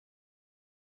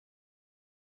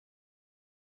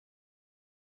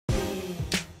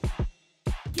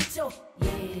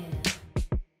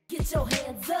Get your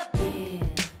hands up, yeah.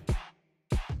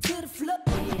 To the floor,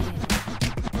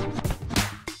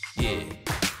 yeah.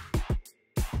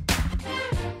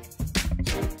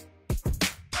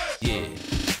 Yeah.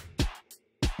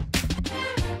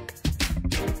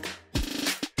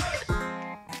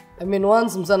 I mean,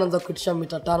 once msana anza kuitisha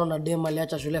mita 5 na dem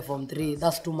aliacha shule form 3,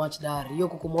 that's too much dowry. Hiyo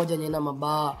kuku moja yenye ina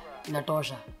mabaa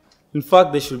inatosha. In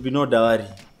fact, there should be no dowry.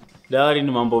 Dowry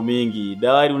ni mambo mengi.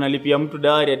 Dowry unalipia mtu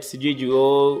dowry ati sijui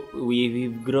juu we've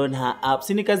grown her up.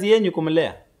 Si ni kazi yenu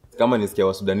kumlea. Kama nisikia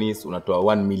wa Sudanese unatoa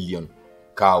 1 million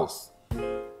cows.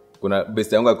 Kuna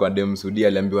best yangu kwa dem Sudia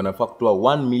aliambiwa anafaa kutoa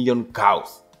 1 million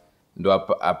cows ndo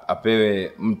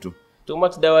apewe mtu. Too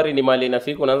much dowry ni mali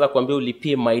inafika unaanza kuambia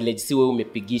ulipie mileage si wewe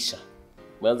umepigisha.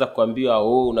 Unaanza kuambia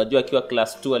unajua akiwa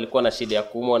class 2 alikuwa na shida ya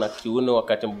kuumwa na kiuno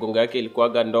wakati mgongo yake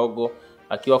ilikuwaga ndogo.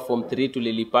 Akiwa form 3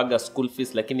 tulilipaga school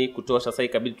fees lakini kutosha sasa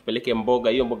ikabidi tupeleke mboga.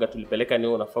 Hiyo mboga tulipeleka ni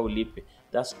wewe unafaa ulipe.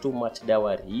 That's too much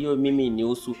dowry. Hiyo mimi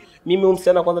nihusu. Mimi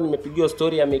umsichana kwanza nimepigiwa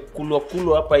story amekulwa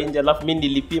hapa nje alafu mimi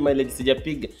nilipia mileage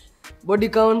sijapiga. Body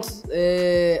count,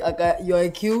 your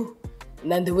IQ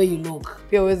and the way you look.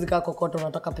 Pia uwezi kaa kokoto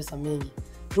unataka pesa mingi.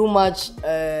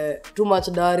 Too much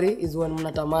dowry is when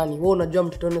mnatamani. Wewe unajua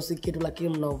mtoto wenu si kitu lakini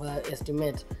mna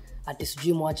overestimate. Ati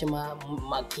sijui mwache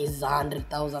makiza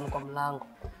 100,000 kwa mlango.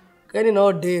 Kani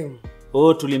no damn.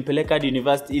 Tulimpeleka hadi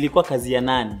university. Ilikuwa kazi ya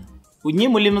nani? Unyi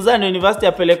mlimzani university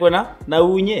apelekwe na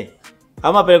unye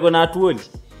ama apelekwe na atuoli.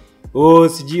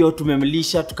 Sijui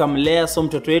tumemlisha tukamlea so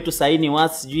mtoto wetu saini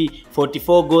wasi sijui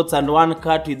 44 goats and 1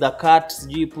 cat with a cat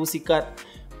sijui pussy cat.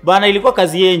 Bana ilikuwa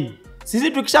kazi yenu.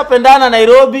 Sisi tukishapendana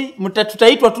Nairobi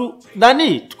tutaitwa tu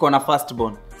nani tuko na first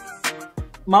born.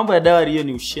 Mambo ya dowry hiyo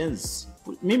ni ushenzi.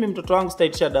 Mimi mtoto wangu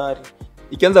sitaitisha dowry.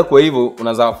 Ikianza kwa hivyo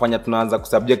unaanza kufanya tunaanza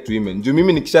kusubject women. Juu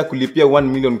mimi nikisha kulipia 1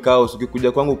 million cows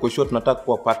ukikuja kwangu uko short tunataka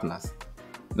kuwa partners.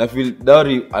 Na feel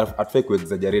dowry atfai ku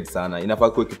exaggerate sana. Inafaa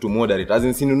kuwa kitu moderate. As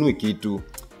in sinunui kitu.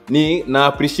 Ni na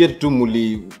appreciate tu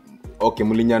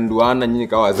mulinyanduana nyinyi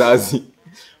kama wazazi.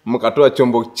 Mkatoa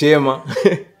chombo chema.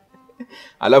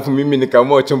 Alafu mimi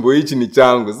nikaamua chombo hichi ni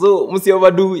changu. So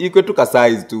msioverdo iko tu ka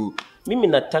size tu. Mimi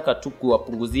nataka tu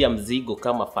kuwapunguzia mzigo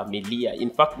kama familia.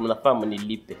 In fact mnafaa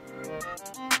mnilipe.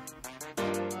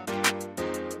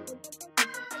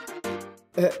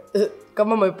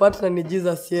 Kama my partner ni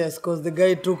Jesus, yes, cause the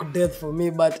guy took death for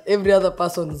me, but every other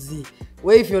person Z.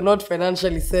 Where if you're not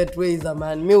financially set, where is a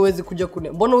man? Mimi huwezi kuja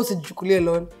mbona usijichukulie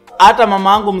loan? Hata mama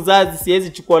yangu mzazi siwezi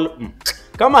chukua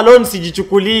kama loan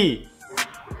sijichukulii.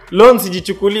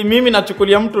 Mimi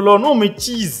nachukulia mtu loan.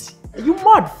 Umechizi. Are you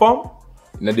mad fam?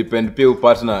 Ina depend pia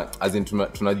partner as in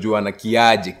tunajuana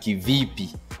kiaje, kivipi.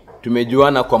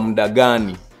 Tumejuana kwa muda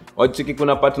gani? Wachiki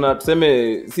kuna partner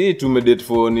tuseme si tumedate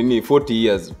for 40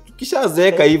 years.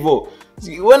 Kishazeeka hivyo.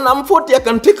 When I'm 40 I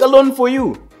can take a loan for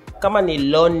you. Kama ni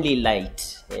lonely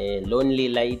nights,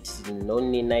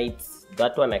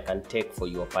 that one I can take for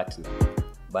your partner.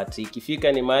 But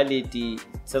ikifika ni mahali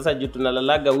sasa juu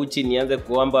tunalalaga uchi nianze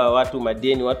kuomba watu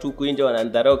madeni, watu huku nje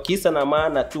wanandharau kisa na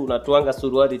maana tu unatuanga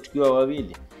suruali tukiwa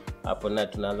wawili. Hapo na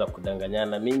tunaanza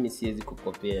kudanganyana. Mimi siwezi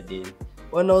kukopea deni.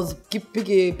 When I was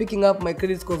picking up my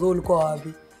credit scores ulikuwa wapi?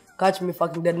 Catch me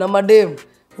fucking dead. Na madem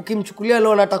ukimchukulia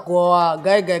loan atakuwa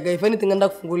guy if anything enda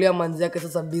kufungulia manzi yake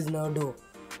sasa business do.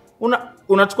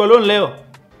 Unachukua loan leo.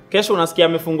 Kesho unasikia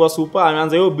amefungua super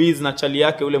anaanza hiyo biz na chali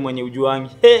yake ule mwenye ujuangi.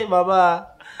 Hey baba.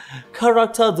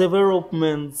 Character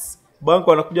developments.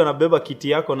 Banko anakuja anabeba kiti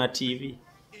yako na TV.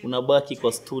 Unabaki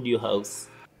kwa studio house.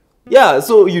 Yeah,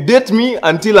 so you date me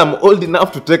until I'm old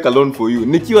enough to take a loan for you.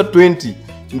 Nikiwa 20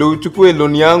 ndo uchukue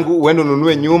loan yangu uende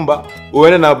ununue nyumba,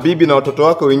 uende na bibi na watoto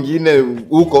wako wengine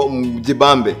huko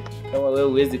mjibambe. Kama wewe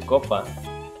huwezi kopa.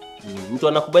 Mtu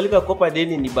anakubalika kopa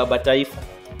deni ni baba taifa.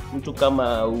 Mtu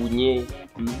kama unye,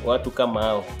 watu kama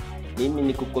hao. Mimi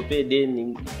nikukopea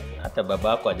deni hata baba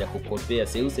yako hajakukopea,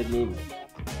 seuse mimi.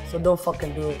 So don't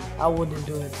fucking do it. I wouldn't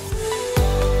do it.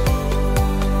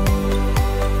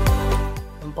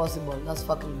 Impossible. That's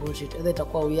fucking bullshit. Either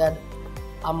itakuwa weird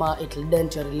ama it'll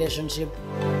dent your relationship.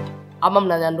 Ama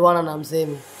mnanyanduana na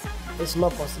msemi. It's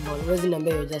not possible. Wezi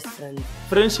niambia you're just friends.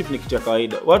 Friendship ni kitu ya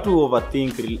kawaida. Watu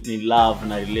overthink ni love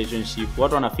na relationship.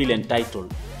 Watu wana feel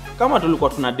entitled. Kama tulikuwa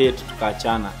tuna date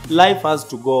tukaachana. Life has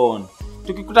to go on.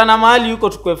 Tukikutana mahali huko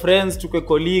tukue friends, tukue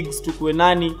colleagues, tukue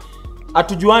nani,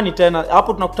 hatujuani tena.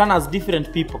 Hapo tunakutana as different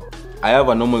people. I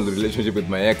have a normal relationship with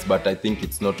my ex but I think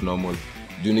it's not normal.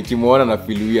 Juu nikimuona na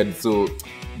feel weird, so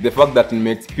the fact that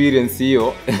nime experience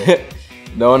hiyo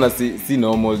naona si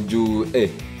normal juu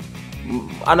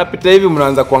anapita hivi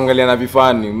mnaanza kuangalia na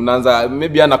vifani, mnaanza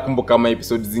maybe anakumbuka kama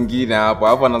episode zingine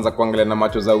hapo anaanza kuangalia na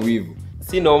macho za wivu.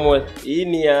 si normal. Hii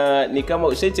ni kama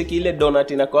ushaicheki ile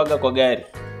donut inakuaga kwa gari.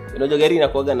 Unajua gari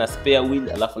inakuaga na spare wheel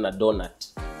alafu na donut.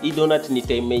 Hii donut ni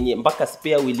time yenye mpaka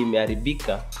spare wheel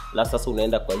imeharibika, la sasa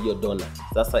unaenda kwa hiyo donut.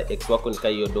 Sasa ex wako ni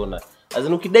hiyo donut.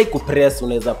 Azin ukidai kupress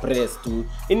unaweza press tu.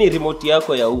 Hii ni remote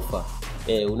yako ya ufa.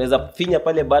 Unaweza finya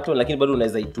pale button lakini bado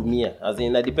unaweza itumia. Azin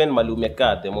ina depend mali umekaa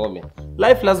at the moment.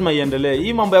 Life lazima iendelee.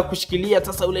 Hii mambo ya kushikilia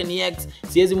sasa ule ni ex,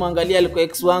 siwezi muangalia alikuwa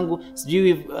ex wangu,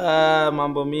 sijui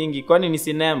mambo mingi. Kwani ni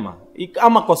sinema?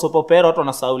 Ama kwa soap opera watu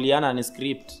wanasauliana ni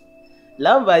script.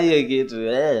 Lamba hiyo kitu.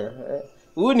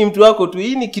 Huyu ni mtu wako tu.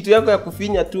 Hii ni kitu yako ya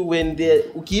kufinya tu when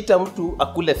ukiita mtu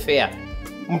akule fair.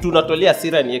 Mtu unatolea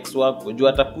sira ni ex wako, jua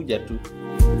atakuja tu.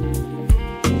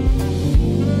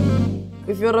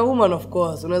 If you're a woman, of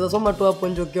course, unaweza soma tu hapo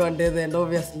nje ukiwa ndethe, and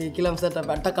obviously kila mtu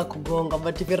atataka kugonga,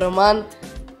 but if you're a man,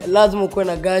 lazima uwe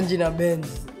na ganji na Benz.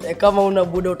 Kama una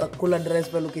buda utakula dry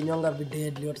spell ukinyonga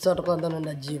videdli. Watasema utakuwa ndani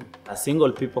na gym. A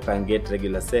single people can get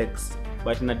regular sex,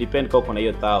 but ina depend kama uko na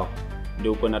hiyo thao.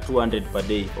 Ndio uko na 200 per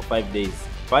day for 5 days.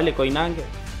 Pale Koinange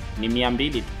ni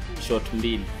 200 tu, shot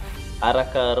 2.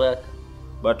 Haraka.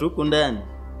 But huko ndani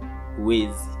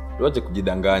uwezi. Tuache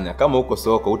kujidanganya. Kama uko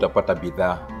soko utapata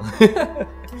bidhaa.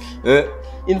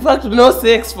 In fact, no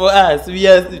sex for us.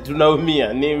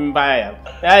 Tunaumia. Ni mbaya.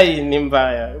 Ni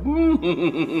mbaya.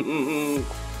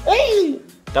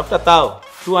 Tafuta thao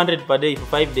 200 per day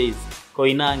for 5 days.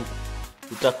 Koinange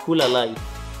utakula life.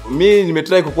 Mimi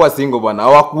nimetry kukuwa single bana.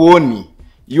 Hawakuoni.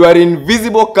 You are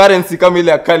invisible currency kama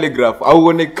ile ya calligraph.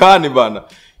 Hauonekani bana.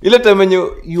 Ile time when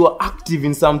you are active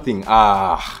in something.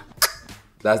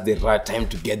 That's the right time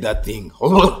to get that thing.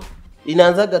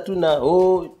 Inaanzaga tu na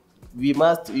we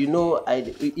must,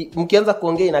 mkianza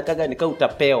kuongea inakaga nika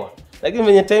utapewa. Lakini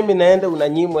venye time inaenda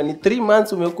unanyimwa. Ni 3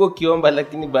 months umekuwa ukiomba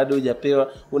lakini bado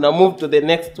hujapewa. Una move to the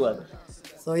next one.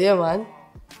 So yeah man.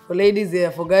 For ladies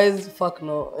here, for guys, fuck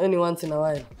no. Any once in a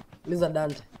while. Liza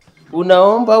Dante.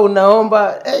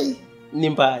 Unaomba, ni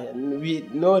mbaya.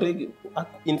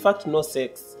 In fact, no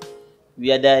sex.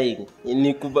 We are dying.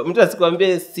 Mtu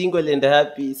asikwambie single and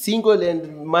happy, single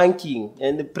and monkeying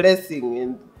and pressing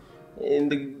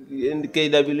and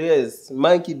KWS,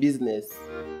 monkey business.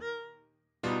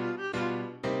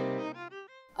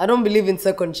 I don't believe in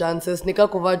second chances. Nika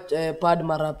kuvaa pad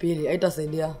mara pili,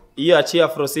 haitasaidia. Hiyo achia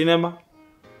Afro cinema,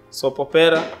 soap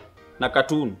opera na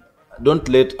cartoon. Don't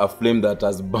let a flame that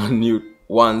has burned you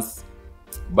once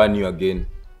burn you again.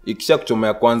 Ikisha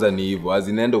kuchomea kwanza ni hivyo,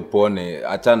 azinaenda upone,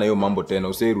 achana hiyo mambo tena,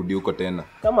 usirudi huko tena.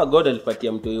 Kama God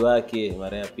alipatia mtoi wake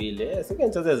mara ya pili,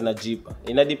 second chance zinajipa.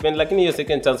 Ina depend, lakini hiyo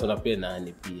second chance unapea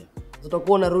nani pia.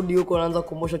 Utakuwa unarudi huko unaanza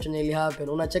kukumbusha chenye ili happen.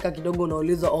 Unacheka kidogo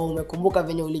unauliza, umekumbuka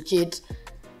venye ulicheat.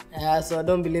 So I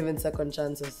don't believe in second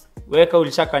chances. Weka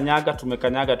ulishakanyaga,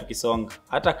 tumekanyaga tukisonga.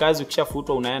 Hata kazi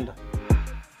ukishafutwa unaenda.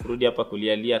 Kurudi hapa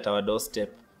kulialia tawa doorstep.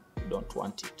 You don't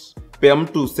want it. Pea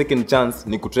mtu second chance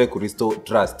ni kutry ku restore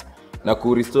trust. Na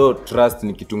ku restore trust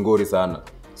ni kitu ngori sana.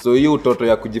 So hiyo utoto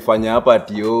ya kujifanya hapa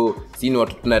ati sini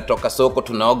watu tunatoka soko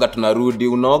tunaoga tunarudi,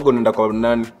 unaoga unaenda kwa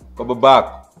nani? Kwa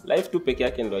babako. Life tu peke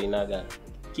yake ndo inaga.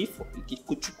 Kifo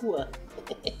ikikuchukua.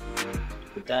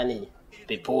 Kutani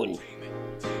peponi.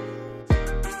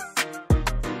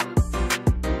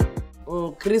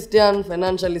 Christian,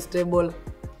 financially stable,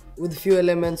 with few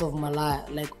elements of malaya,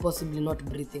 like possibly not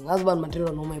breathing. Husband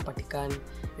material no maipatikani.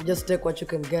 You just take what you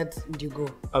can get and you go.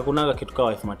 Hakunaga kitu kama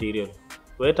wife material.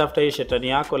 Wewe tafuta hiyo shetani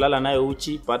yako, lala nayo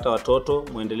uchi, pata watoto,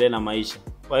 muendelee na maisha.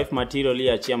 Wife material hii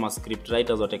achia ma script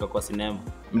writers wateka kwa sinema.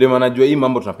 Mdema anajua hii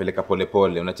mambo tunapeleka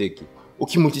polepole, unacheki.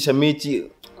 Ukimwichisha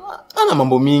mechi ana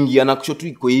mambo mingi, anakushotu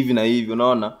iko hivi na hivi,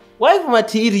 unaona? Wife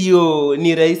material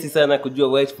ni rahisi sana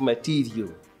kujua wife material.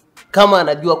 Kama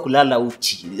anajua kulala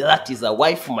uchi, that is a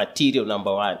wife material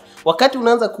number 1. Wakati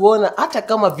unaanza kuona hata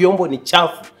kama vyombo ni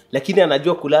chafu, lakini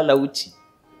anajua kulala uchi,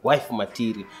 wife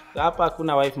material. Hapa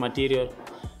hakuna wife material.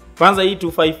 Kwanza hii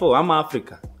 254 ama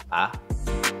Africa.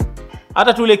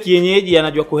 Hata tule kienyeji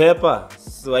anajua kuhepa,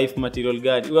 wife material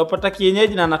gani? Unapata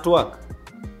kienyeji na anatwaka.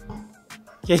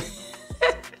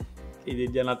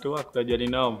 Kienyeji anatwaka, unajua ni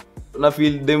noma. Una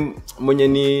feel them mwenye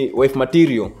ni wife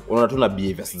material, unaona tu na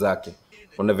behaviors zake.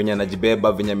 Una venye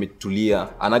anajibeba, venye ametulia,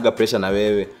 anaga pressure na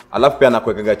wewe. Alafu pia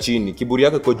anakuwekaga chini. Kiburi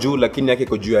yake iko juu lakini yake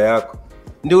iko juu yako.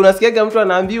 Ndio unasikiaga mtu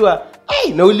anaambiwa,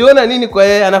 na uliona nini kwa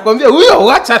yeye?" Anakuambia, "Huyo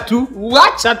wacha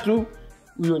tu."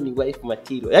 Huyo ni wife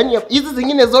material. Yaani hizi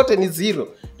zingine zote ni zero,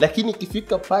 lakini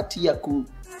ikifika party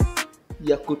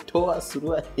ya kutoa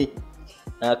suruali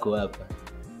nako hapa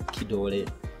kidole.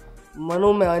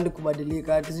 Mwanaume haendi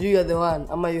kubadilika. Ati you are the one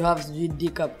ama you have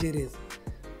decap tears.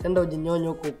 Tenda ujinyonyo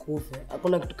huko kufe.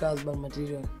 Hakuna kitu kama husband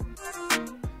material.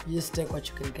 You just take what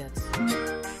you can get.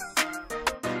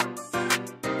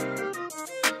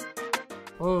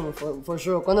 For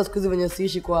sure. Kwanza siku hizi venye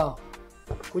siishi kwao.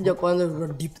 Kuja kwanza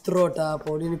deep throat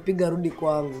hapo. Nilipiga rudi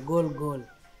kwangu. Goal.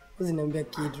 Usiniambia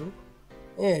kitu.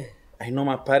 I know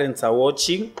my parents are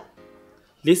watching.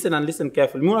 Listen and listen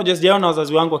carefully. Mimi unajua sijaona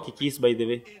wazazi wangu wakikiss by the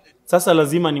way. Sasa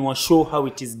lazima ni wa show how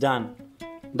it is done.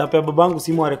 Ndapea babangu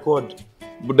simu wa record.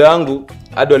 Buda yangu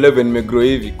hadi 11 nimegrow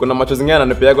hivi. Kuna macho zingine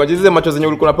ananipeaga. Unajua zile macho zenye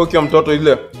ulikuwa unapewa ukiwa mtoto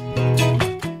ile.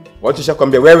 Watu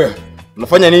shakwambia wewe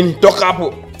unafanya nini? Toka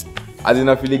hapo.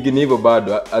 Azina feeling hivyo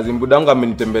bado. Buda yangu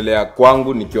amenitembelea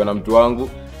kwangu nikiwa na mtu wangu.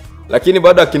 Lakini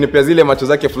bado akinipea zile macho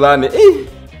zake fulani.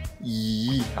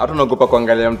 Hata unaogopa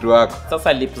kuangalia mtu wako.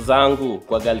 Sasa lips zangu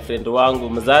kwa girlfriend wangu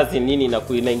mzazi nini na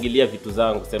kuinaingilia vitu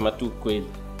zangu, sema tu kweli.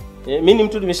 Mimi ni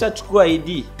mtu nimeshachukua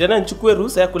ID. Tena nichukue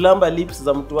ruhusa ya kulamba lips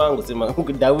za mtu wangu, sema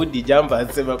Daudi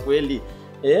Jamba, sema kweli.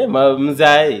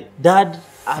 Mzae. Dad,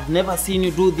 I've never seen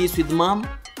you do this with mom.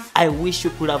 I wish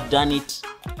you could have done it.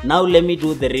 Now let me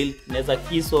do the real. Naweza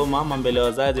kiss mama mbele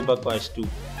wazazi mpaka washtu.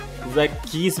 Za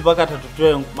kiss mpaka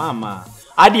tatutoe mama.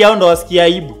 Hadi hao ndo wasikia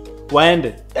aibu.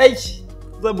 Waende.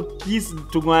 Sababu kiss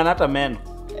tungwana hata meno.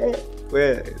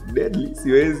 We deadly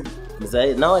siwezi.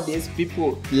 Mzae, nowadays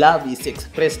people love is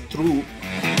expressed through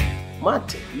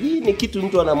mate. Hii ni kitu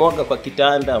mtu anamwaga kwa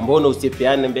kitanda, mbona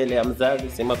usipeane mbele ya mzazi,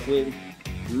 sema kweli.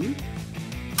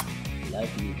 Love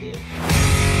you there.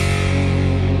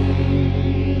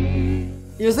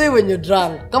 You say when you're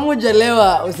drunk. Kama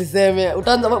hujalewa usiseme.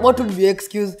 Utaanza what would be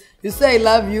excuse? You say I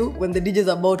love you when the DJ is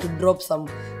about to drop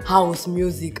some house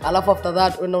music. Alafu after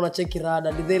that when unacheki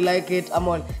rada, did they like it?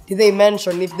 Did they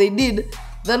mention? If they did,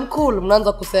 then cool,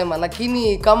 mnaanza kusema.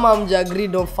 Lakini kama mja agree,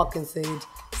 don't fucking say it.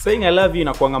 Saying I love you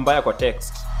inakuanga mbaya kwa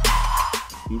text.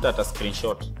 Mtu ata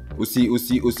screenshot.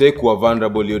 Usi kuwa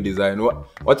vulnerable hiyo design.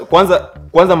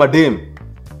 Kwanza madem.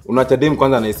 Unaacha dem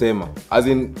kwanza anaisema. As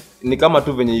in ni kama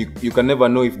tu venye you can never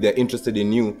know if they are interested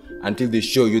in you until they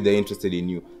show you they are interested in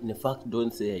you. In fact,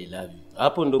 don't say I love you.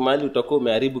 Hapo ndo mahali utakuwa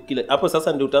umeharibu kila. Hapo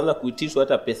sasa ndio utaanza kuitishwa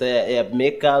hata pesa ya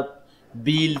makeup,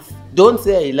 bills. Don't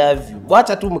say I love you.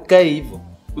 Wacha tu mkae hivyo.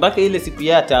 Mpaka ile siku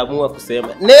ya ataamua kusema.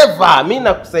 Never, mimi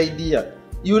nakusaidia.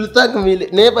 You will thank me.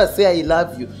 Never say I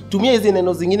love you. Tumia hizi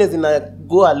neno zingine zina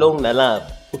go along na love.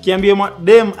 Ukiambia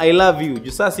dem I love you,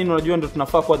 juu sasa unajua ndio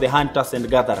tunafaa kwa the hunters and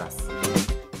gatherers.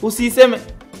 Usiseme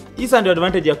isa ndio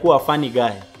advantage ya kuwa funny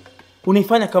guy.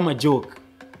 Unaifanya kama joke.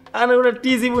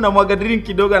 Unatizi hivi unamwaga drink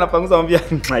kidogo anapanguza mwambia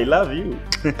I love you.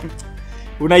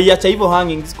 Unaiacha hivyo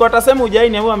hanging. Siko atasema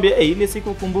ujaini amwambia ile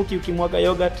siku kumbuki ukimwaga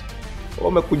yogurt.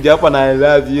 Umekuja hapa na I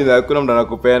love you na hakuna mtu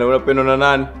anakupenda. Unapendwa na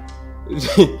nani?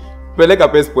 Peleka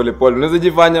pesa polepole. Unaweza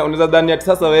jifanya, unaweza dhani ati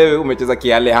sasa wewe umecheza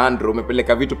Alejandro,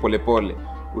 umepeleka vitu polepole.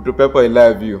 Utupepa I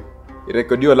love you.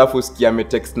 Irekodiwa alafu usikia ame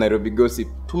text Nairobi gossip.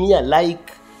 Tumia like,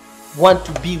 want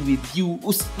to be with you.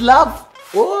 Love.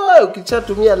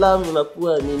 Ukichatumia love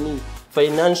unakuwa nini?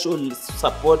 Financial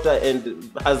supporter and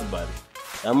husband.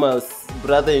 Ama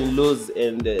brother-in-laws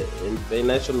and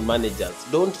financial managers.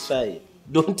 Don't try.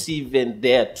 Don't even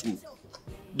dare to.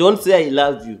 Don't say I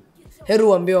love you. Heru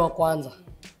uambie wa kwanza.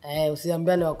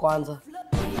 Usiambiane wa kwanza.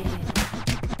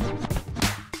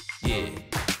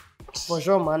 For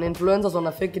sure man, influencers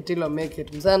wana fake it till make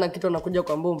it. Msana kitu anakuja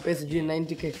kuambia mpesi juu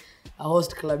 90k. A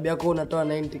host club yako unatoa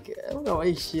 90k.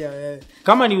 Unawaishia wewe.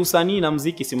 Kama ni usanii na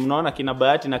muziki, si mnaona kina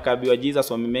Bahati na Kabi wa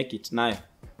Jesus wame make it nayo.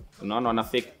 Unaona wana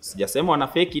fake. Sijasema wana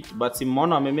fake it, but si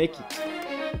mmeona wame make it.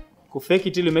 Ku fake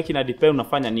it ili make it na depend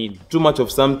unafanya nini? Too much of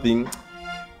something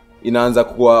inaanza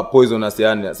kuwa poisonous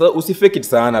yani. Sasa usifake it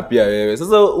sana pia wewe.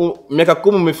 Sasa miaka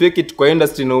 10 umefake it kwa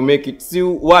industry na umake it, si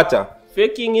wacha.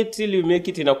 Faking it till you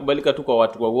make it inakubalika tu kwa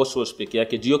watu wa wash peke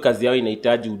yake. Jio kazi yao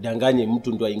inahitaji udanganye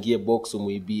mtu ndo aingie box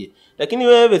umuibie. Lakini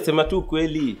wewe sema tu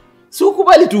kweli. Si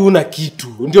ukubali tu una kitu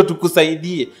ndio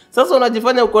tukusaidie. Sasa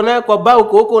unajifanya uko naye kwa bao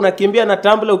huko unakimbia na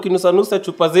tumbler ukinusanusa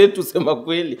chupa zetu, sema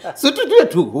kweli. Si tujue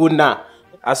tu huna.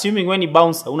 Assuming wewe ni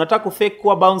bouncer, unataka kufake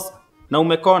kuwa bouncer na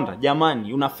umekonda,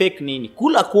 jamani, una fake nini?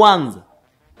 Kula kwanza.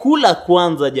 Kula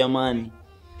kwanza jamani.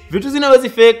 Vitu zinawezi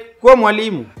fake kuwa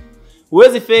mwalimu.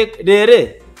 Uwezi fake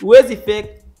dere, uwezi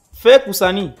fake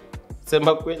usanii.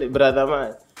 Sema kweli brother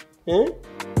man.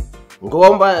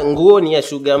 Ngomba nguo ni ya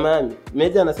sugar mami.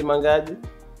 Meja anasema ngaje?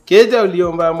 Keja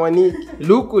uliomba mwaniki,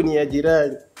 luku ni ya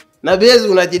jirani. Na bezi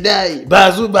unajidai,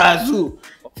 bazu.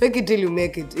 Fake it till you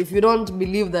make it. If you don't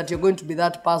believe that you're going to be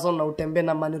that person na utembe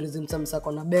na mannerisms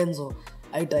msako na benzo,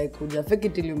 haitaikuja. Fake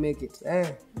it till you make it.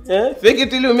 Fake it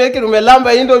till you make it.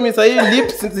 Umelamba indomie sasa hii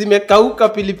lips zimekauka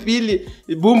pilipili,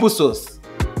 bumbu sauce.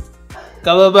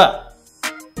 Kababa.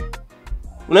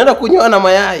 Unaenda kunyoa na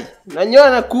mayai. Nanyoa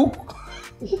na kuku.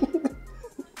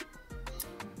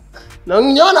 Na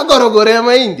nyona gorogoro ya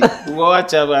mahindi.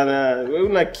 Wacha bana. Wewe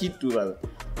una kitu bana.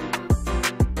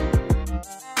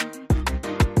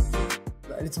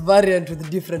 It's variant with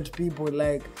different people.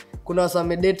 Like kuna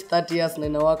wasame date 30 years na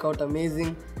ina work out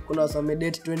amazing. Kuna wasame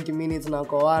date 20 minutes na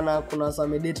koana. Kuna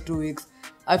wasame date 2 weeks.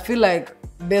 I feel like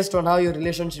based on how your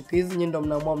relationship is, nyinyi ndo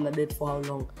mnaamua mna date for how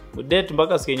long. Date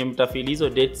mpaka siku yenye mtafili hizo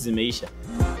date zimeisha.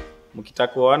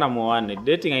 Mkitaka kuoana muoane.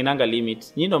 Dating hainanga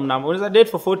limit. Nyinyi ndo mnaweza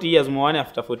date for 40 years muoane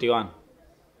after 41.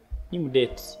 Nyinyi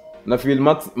mdate. Na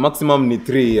feel maximum ni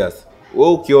 3 years.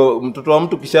 Wewe ukio mtoto wa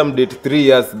mtu kisha mdate 3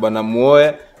 years bana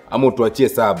muoe ama utuachie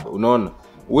sub, unaona?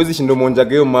 Uwezi shindo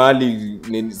monjageo mahali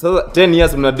nini. Sasa 10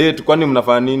 years mna date kwani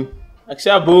mnafanya nini?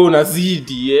 Akishabu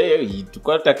unazidi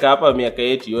tukao taka hapa miaka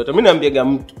yetu yote. Mimi naambiaga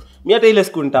mtu, mimi hata ile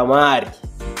siku nitamari.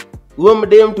 Huo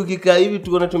mdem tukikaa hivi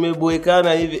tuona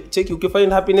tumeboekana hivi. Cheki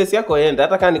ukifind happiness yako enda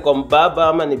hata kama ni kwa mbaba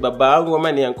ama ni baba yangu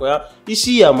ama ni yanko ya.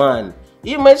 Ishia man.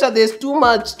 Hii maisha there's too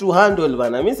much to handle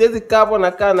bana. Mimi siwezi kaa hapo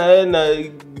na kaa na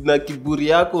wewe na kiburi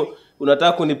yako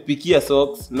unataka kunipikia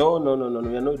socks. No,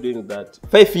 we are not doing that.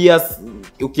 5 years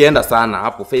ukienda sana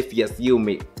hapo 5 years hiyo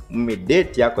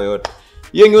date yako yote.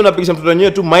 Hiyo ngine unapigisha mtoto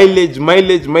wenyewe tu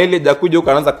mileage akuje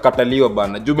ukaanza kukataliwa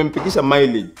bana. Juu umempikisha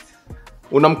mileage.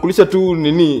 Unamkulisha tu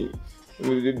ni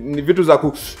vitu za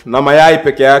na mayai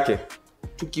peke yake.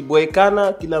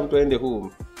 Tukiboekana kila mtu aende home.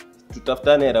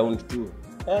 Tutafutane round 2.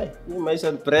 Hii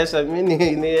maisha pressure mimi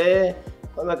ni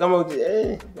kwanza kama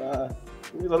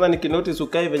kwanza nikinotice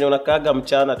ukai venye unakaaga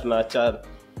mchana tunaachana.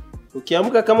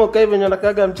 Ukiamka kama ukai venye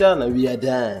unakaaga mchana we are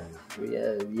done.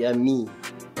 We are me.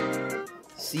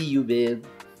 See you babe.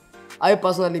 I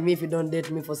personally, if you don't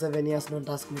date me for 7 years, don't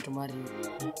ask me to marry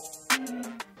you.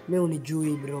 Mimi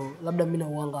unijui bro, labda mimi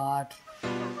nauanga watu.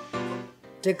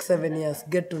 Take 7 years,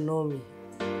 get to know me.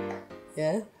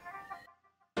 Yeah?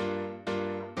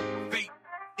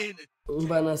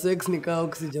 Mbana sex ni kaa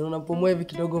oxygen, unapumua hivi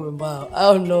kidogo umembao.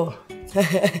 I don't know.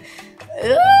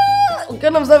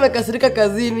 Ukiona msame kasirika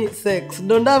kazini, sex.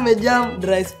 Donda amejam,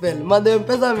 dry spell. Madhe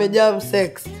mpesa amejam,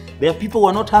 sex. There are people who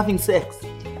are not having sex.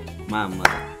 Mama.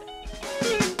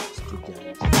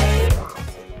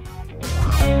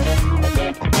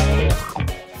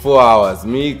 4 hours.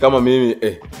 Kama mimi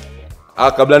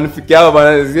kabla nifike hapa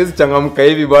bana siwezi changamka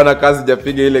hivi bana kazi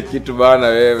japiga ile kitu bana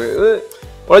wewe.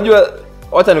 Unajua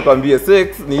wacha nikwambie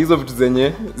sex ni hizo vitu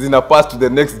zenye zina pass to the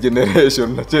next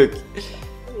generation na check.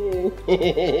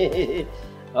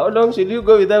 How long should you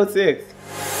go without sex?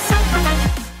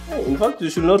 In fact you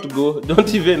should not go.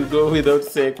 Don't even go without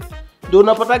sex. Ndio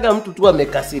unapataga mtu tu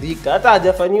amekasirika hata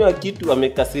hajafanywa kitu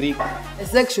amekasirika.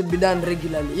 Sex should be done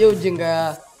regularly. Hiyo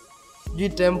ujinga ya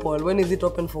temple, when is it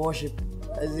open for worship?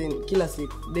 As in kila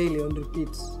siku, daily on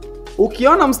repeat.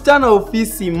 Ukiona msichana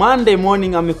ofisi Monday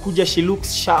morning amekuja, she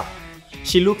looks sharp,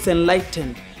 she looks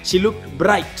enlightened, she looks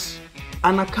bright,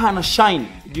 anakaa na shine,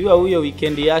 jua huyo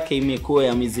weekend yake imekuwa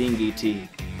ya mizingiti.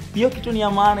 Hiyo kitu ni ya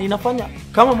maana, inafanya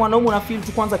kama mwanaume una feel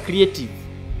tu kwanza creative,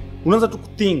 unaanza tu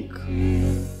think.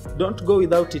 Don't go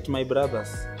without it my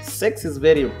brothers. Sex is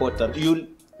very important.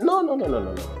 No.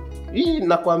 Hii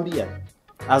nakwambia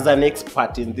as an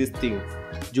expert in this thing.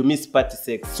 You miss party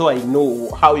sex, so I know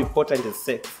how important is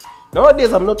sex.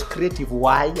 Nowadays I'm not creative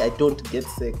why I don't get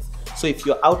sex. So if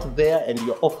you're out there and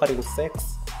you're offering sex,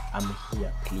 I'm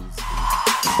here, please.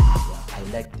 Yeah, I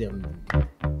like them,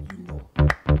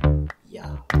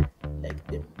 like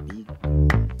them big.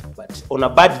 But on a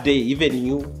bad day, even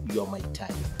you're my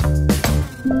type.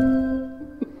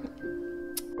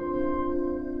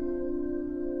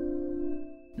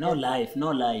 No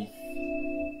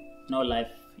life.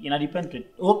 Ina depend.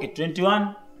 Okay,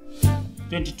 21,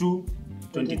 22,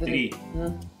 23.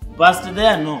 Past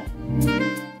there no.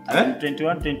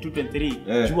 21, 22,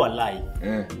 23. Jua life.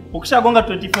 Ukishagonga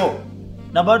 24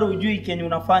 na bado hujui kenye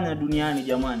unafanya duniani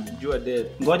jamani. Jua dead.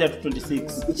 Ngoja tu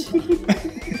 26.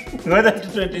 Ngoja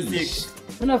tu 26.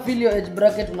 Una feel your age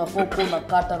bracket unafaa kuwa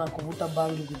unakata na kuvuta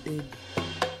bangi good.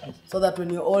 So that when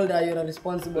you're older you're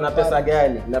responsible. Na pesa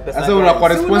gani? Sasa unakuwa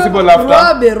responsible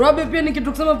after. Robe pia ni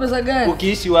kitu kusema pesa gani?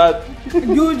 Ukiishi wapi?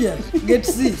 Juja, get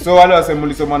see. So wale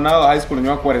wasemulisoma nao high school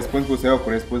wenyewe kwa responsible sio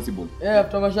kwa responsible.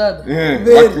 After mashada.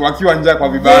 Wakiwa njaa kwa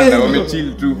vibanda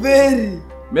wamechill tu. Very.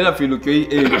 Mimi na feel ukiwa hii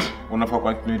age unafaa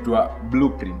kwa kuitwa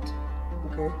blueprint.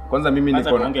 Okay. Kwanza mimi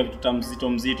niko na ongea vitu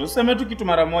mzito. Useme tu kitu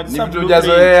mara moja. Sasa vitu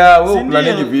hujazoea, wewe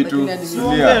planning vitu.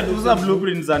 Sio tuza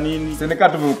blueprint za nini? Seneca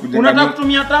tu kujenga. Unataka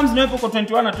kutumia terms niwepo kwa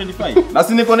 21 na 25. Na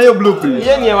si niko na hiyo blueprint.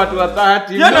 Yeye ni ya watu wa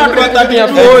 30. Yeye ni watu wa 30 ya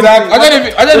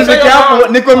Acha nifike hapo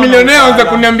niko millionaire anza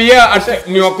kuniambia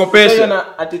ati niwakopeshe.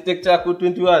 Na architecture ku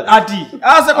 21. Ati.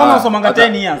 Sasa kama unasomanga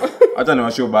 10 years. Acha ni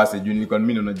washow basi juu nilikuwa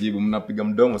mimi najibu mnapiga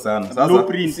mdomo sana. Sasa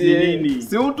Blueprint ni nini?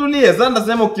 Si utulie sasa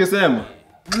nasema ukisema.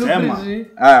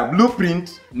 Blueprint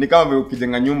ni kama vile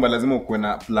ukijenga nyumba lazima ukuwe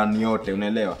na plan yote,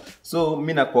 unaelewa? So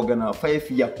mimi nakuaga na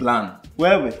 5-year plan.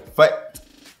 Wewe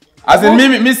As in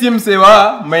mimi si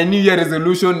msewa, my new year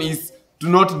resolution is to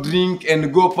not drink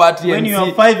and go party When and you have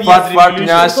see 5 years fat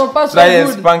resolution. So far, so try and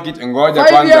good. spank it. Ngoja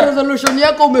 5 year kwanza. resolution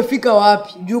yako umefika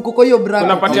wapi? Juu uko kwa hiyo bracket.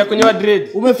 Unapatia kunywa dread.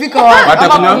 Umefika wapi? Pata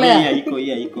Ama kunywa? kulea? iko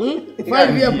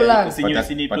 5 year plan.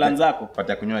 Sini plan zako.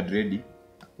 Pata kunywa dread.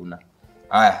 Hakuna.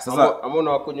 Haya, sasa Ama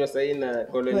unawakunywa sahi na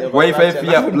colony. why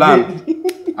 5 year plan?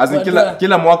 As in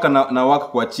kila mwaka na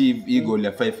work ku achieve hii goal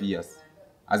ya 5 years.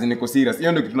 As in niko serious.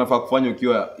 Hiyo ndio kitu tunafaa kufanya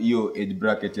ukiwa hiyo age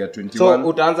bracket ya 21. So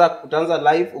utaanza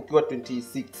live ukiwa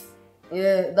 26.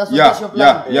 Yeah, that's what your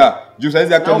plan. Yeah. Juu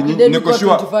saizi actually ukidedi niko kwa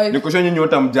sure 25. nyinyi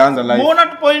wote mjaanza live. Mbona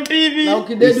tu point hivi? Na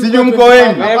ukidedi Sijui uko mko 25.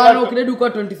 wengi. Hapana, ukidedi uko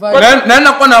 25.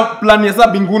 Naenda kuwa na plan ya saa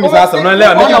binguni sasa,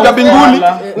 unaelewa? Nikifika binguni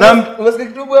na Umesikia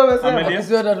kitu bwana amesema?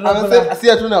 Sisi wote tunaplan. Amesema si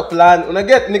hatuna plan. Una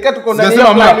get nika tuko ndani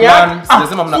sijasema mna plan yako. plan,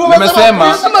 sijasema mna.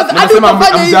 Nimesema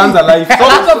Mjaanza live.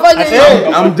 Tutafanya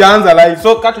hivi. Mjaanza live.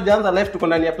 So kati tujaanza live tuko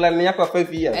ndani ya plan yako ya 5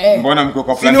 years. Mbona mko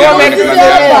kwa plan? Ni wewe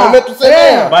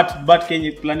umetusemea. But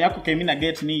Kenya plan yako Kenya na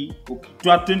get ni tu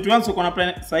 21 uko na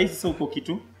plan sasa hivi, sasa uko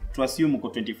kitu tu assume uko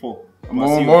 24.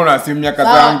 Mbona si miaka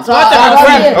Sawa, zangu? sawa.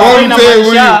 Oh, mzee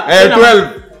huyu. 12.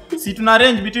 Si tuna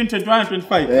range between 21 and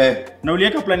 25. Eh. Na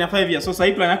uliweka plan ya 5 years. So sasa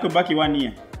hii plan yako baki 1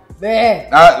 year.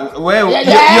 Wewe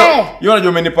Yeah. hiyo unajua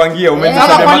umenipangia, Sasa umenisema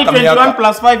kwani miaka 21 miaka.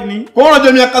 plus 5 ni? Kwa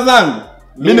unajua miaka zangu?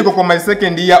 Mimi niko kwa my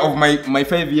second year of my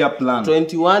 5 year plan.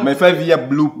 21. My 5 year Basi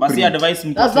blueprint. advice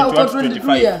mko Sasa uko 21 to 22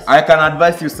 25. years. I can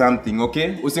advise you something, okay?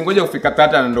 Usingoje kufika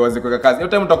 30 na ndo wazi kuweka kazi. Hiyo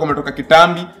time utakuwa umetoka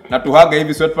kitambi na tuhaga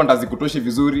hivi sweatpants hazikutoshi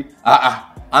vizuri.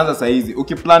 Anza saa hizi.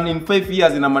 Ukiplan in 5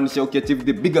 years inamaanisha ukiachieve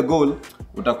the bigger goal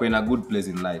utakuwa in a good place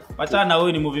in life. Wacha na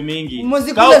wewe ni movie mingi.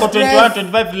 Muziki Kama kule uko stress. 21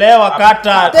 25 leo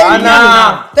akata. Thank you.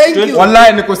 Thank you.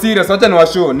 Wallahi niko serious. Acha ni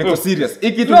washow, niko serious.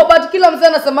 Hiki tu No, but kila mzee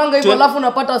anasemanga hivyo alafu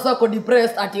unapata sasa uko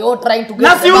depressed at you trying to get.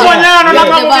 Na si the huyu bag. mwenyewe anaona Get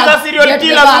the mambo za bag. serial Get the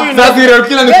killers bag. huyu. sasa serial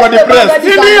killer ni kwa Get the bag.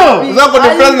 depressed. Si ndio? Unataka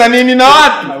depressed na nini na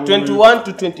watu? 21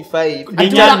 to 25.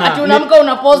 Ati unaamka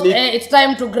una post it's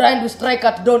time to grind, we strike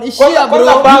at dawn. Ishia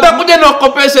bro. Mtakuja na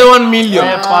ukopeshe 1 million.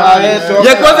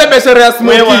 Ya kwanza biashara ya Wewe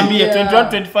smoking. waambie 21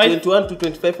 25. 21 to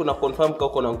 25 una confirm kama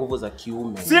uko na nguvu za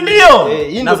kiume. Si ndio?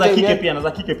 hii Na ndio za time kike yake. pia, na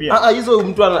za kike pia. Hizo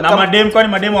mtu ana Na madem, kwani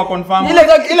madem wa confirm?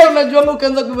 Ile unajuanga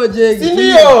ukianza kuva jegi.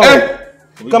 ndio.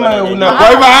 Kama una Kwa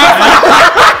hivyo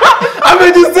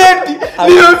amejiseti.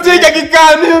 Nimemcheki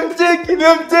akikaa,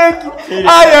 nimemcheki.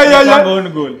 Mpango on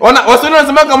goal. Ona wasoni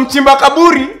wanasema kama mchimba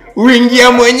kaburi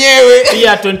uingia mwenyewe.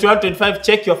 Pia 21 25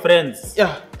 check your friends. Yeah.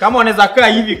 Kama unaweza kaa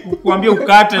hivi kuambia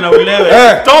ukate na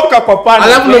ulewe, toka kwa pale.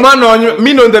 Alafu ndo maana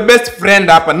mimi ndo the best friend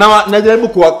hapa. Na najaribu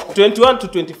kuwa 21 to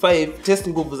 25 test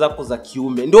nguvu zako za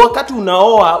kiume. Ndio wakati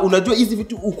unaoa unajua hizi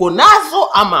vitu uko nazo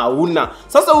ama hauna.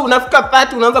 Sasa unafika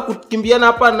 30 unaanza kukimbiana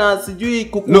hapa na sijui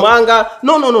kukumanga.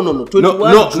 No.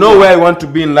 21 no where I want to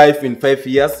be in life in 5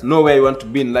 years. No where I want to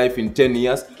be in life in 10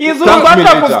 years. Kizungu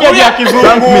hata kusikia vya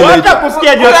kizungu. Hata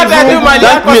kusikia vya kizungu.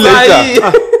 Thank me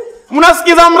later.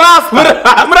 Mnasikiza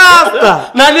mrasta.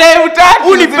 na leo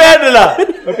utaki Unipendela.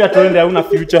 Wewe pia tuende, hauna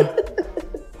future.